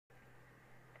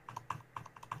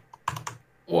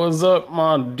What's up,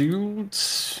 my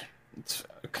dudes? It's,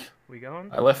 We going?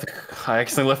 I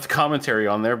accidentally left the commentary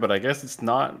on there, but I guess it's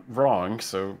not wrong,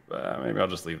 so maybe I'll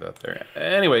just leave that there.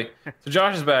 Anyway, so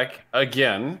Josh is back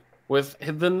again with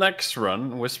the next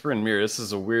run, Whisper and Mirror. This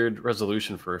is a weird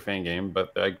resolution for a fan game,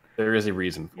 but there is a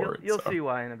reason You'll for it. you'll So see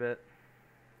why in a bit.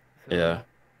 yeah.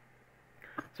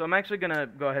 So I'm actually gonna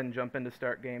go ahead and jump into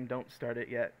start game. Don't start it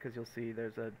yet, because you'll see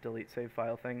there's a delete save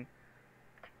file thing.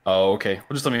 Oh, okay.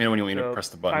 Well, just let me know when you want me to press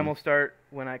the Time button. will start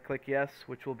when I click yes,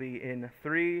 which will be in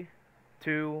 3,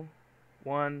 2,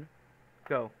 1,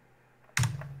 go.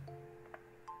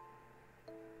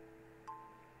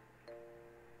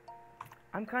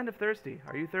 I'm kind of thirsty.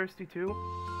 Are you thirsty too?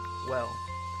 Well,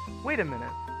 wait a minute.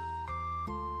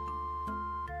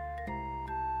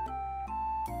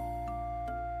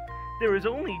 There is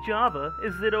only Java.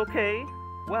 Is it okay?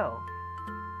 Well.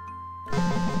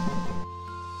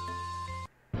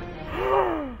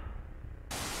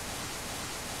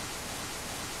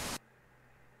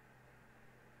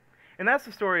 And that's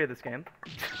the story of this game.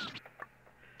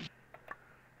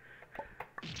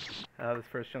 This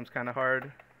first jump's kind of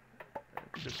hard.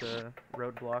 It's just a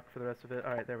roadblock for the rest of it.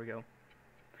 Alright, there we go.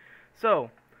 So,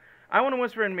 I want to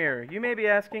whisper in mirror. You may be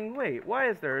asking, wait, why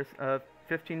is there a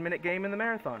 15-minute game in the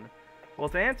marathon? Well,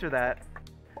 to answer that,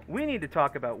 we need to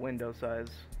talk about window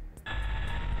size.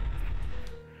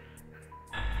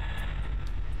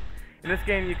 In this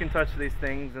game, you can touch these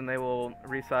things and they will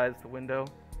resize the window.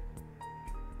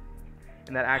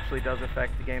 And that actually does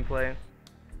affect the gameplay.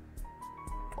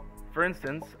 For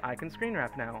instance, I can screen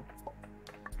wrap now.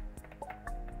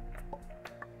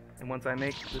 And once I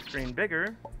make the screen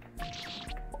bigger,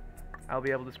 I'll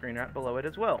be able to screen wrap below it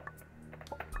as well.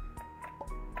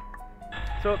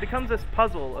 So it becomes this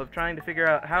puzzle of trying to figure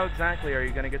out how exactly are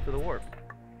you going to get to the warp.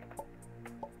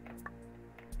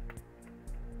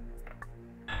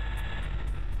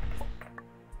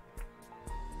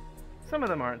 Some of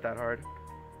them aren't that hard.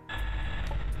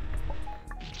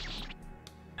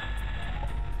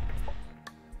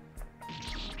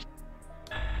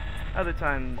 Other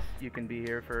times you can be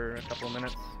here for a couple of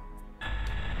minutes.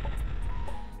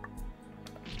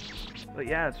 But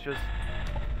yeah, it's just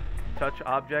touch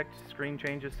object, screen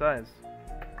changes size.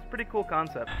 It's a pretty cool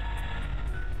concept.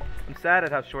 I'm sad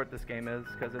at how short this game is,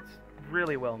 because it's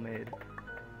really well made.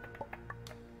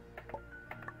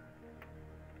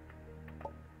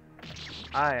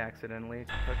 I accidentally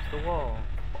touched the wall.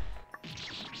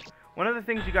 One of the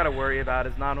things you gotta worry about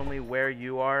is not only where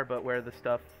you are, but where the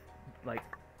stuff, like,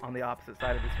 on the opposite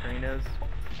side of the screen is.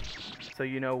 So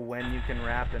you know when you can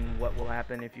wrap and what will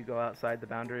happen if you go outside the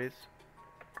boundaries.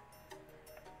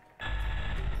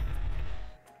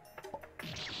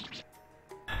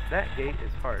 That gate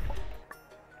is hard.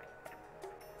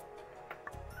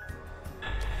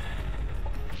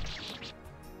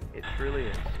 It truly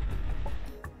is.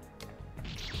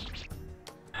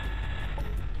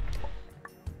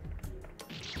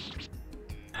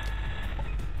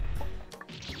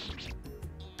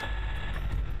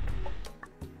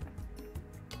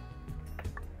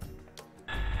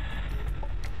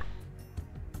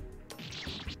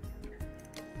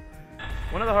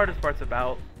 One of the hardest parts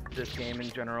about this game in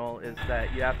general is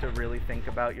that you have to really think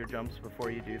about your jumps before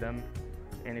you do them.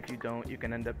 And if you don't, you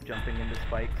can end up jumping into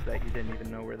spikes that you didn't even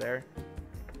know were there.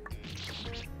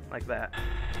 Like that.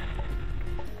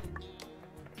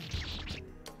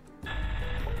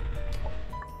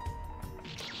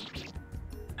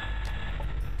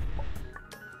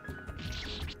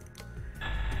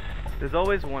 There's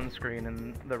always one screen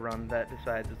in the run that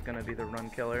decides it's going to be the run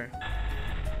killer.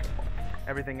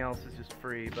 Everything else is just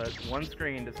free, but one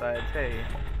screen decides, hey,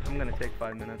 I'm gonna take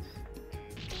 5 minutes.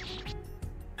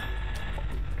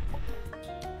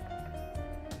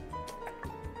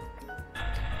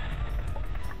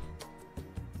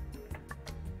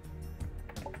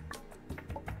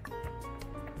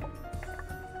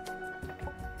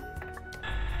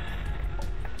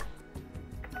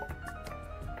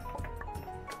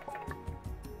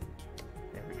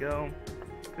 There we go.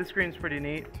 This screen's pretty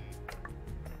neat.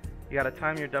 You gotta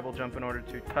time your double jump in order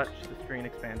to touch the screen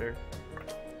expander.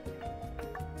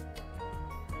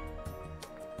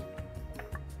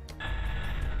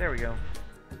 There we go.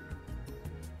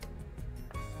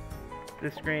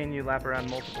 This screen you lap around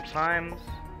multiple times.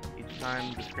 Each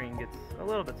time the screen gets a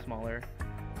little bit smaller,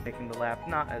 making the lap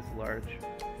not as large.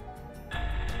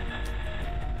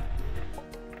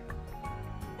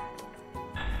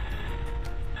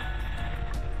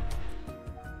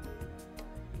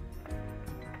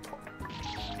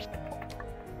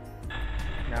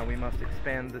 Now we must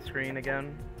expand the screen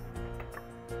again.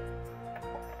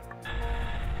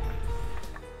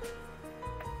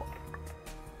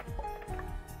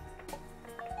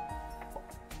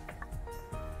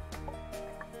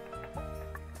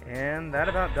 And that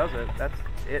about does it. That's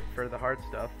it for the hard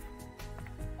stuff.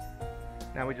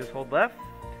 Now we just hold left.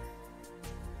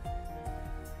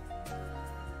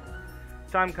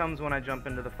 Time comes when I jump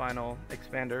into the final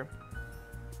expander.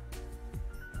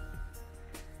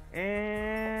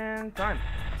 And time.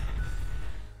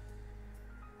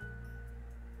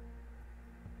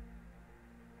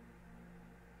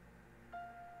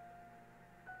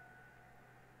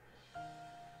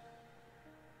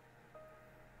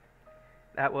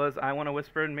 That was I Want to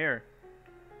Whisper and Mirror.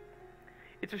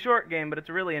 It's a short game, but it's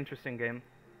a really interesting game.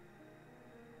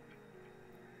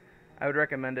 I would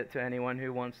recommend it to anyone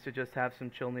who wants to just have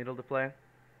some chill needle to play.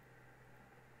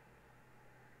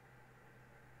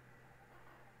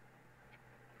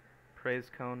 Praise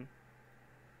cone.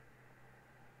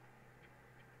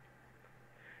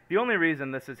 The only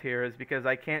reason this is here is because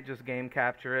I can't just game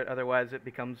capture it, otherwise it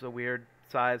becomes a weird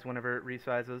size whenever it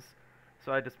resizes.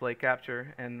 So I display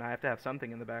capture, and I have to have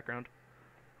something in the background.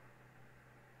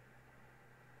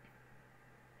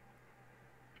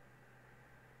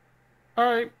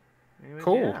 Alright, Anyways,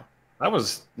 cool. yeah. That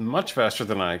was much faster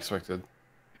than I expected.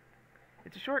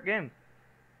 It's a short game.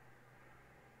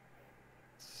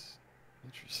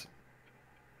 Interesting.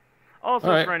 Also,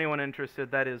 All right. for anyone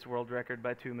interested, that is world record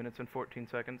by 2 minutes and 14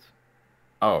 seconds.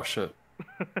 Oh, shit.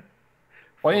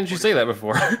 Why didn't you say that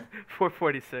before?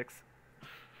 446.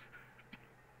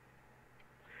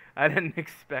 I didn't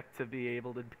expect to be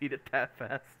able to beat it that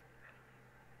fast.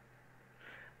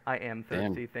 I am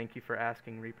thirsty. Damn. Thank you for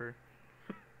asking, Reaper.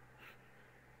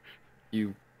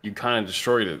 You kind of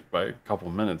destroyed it by a couple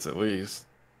minutes at least.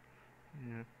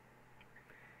 Yeah.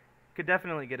 Could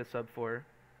definitely get a sub 4.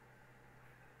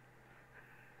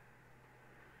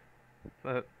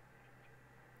 But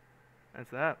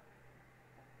that's that.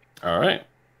 All right.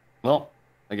 Well,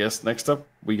 I guess next up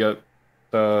we got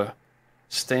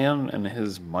Stan and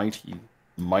his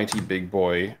mighty big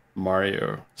boy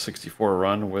Mario 64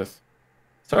 run with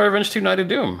Star Revenge 2 Night of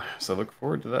Doom. So look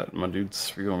forward to that, my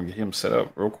dudes. We're going to get him set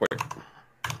up real quick.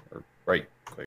 Right.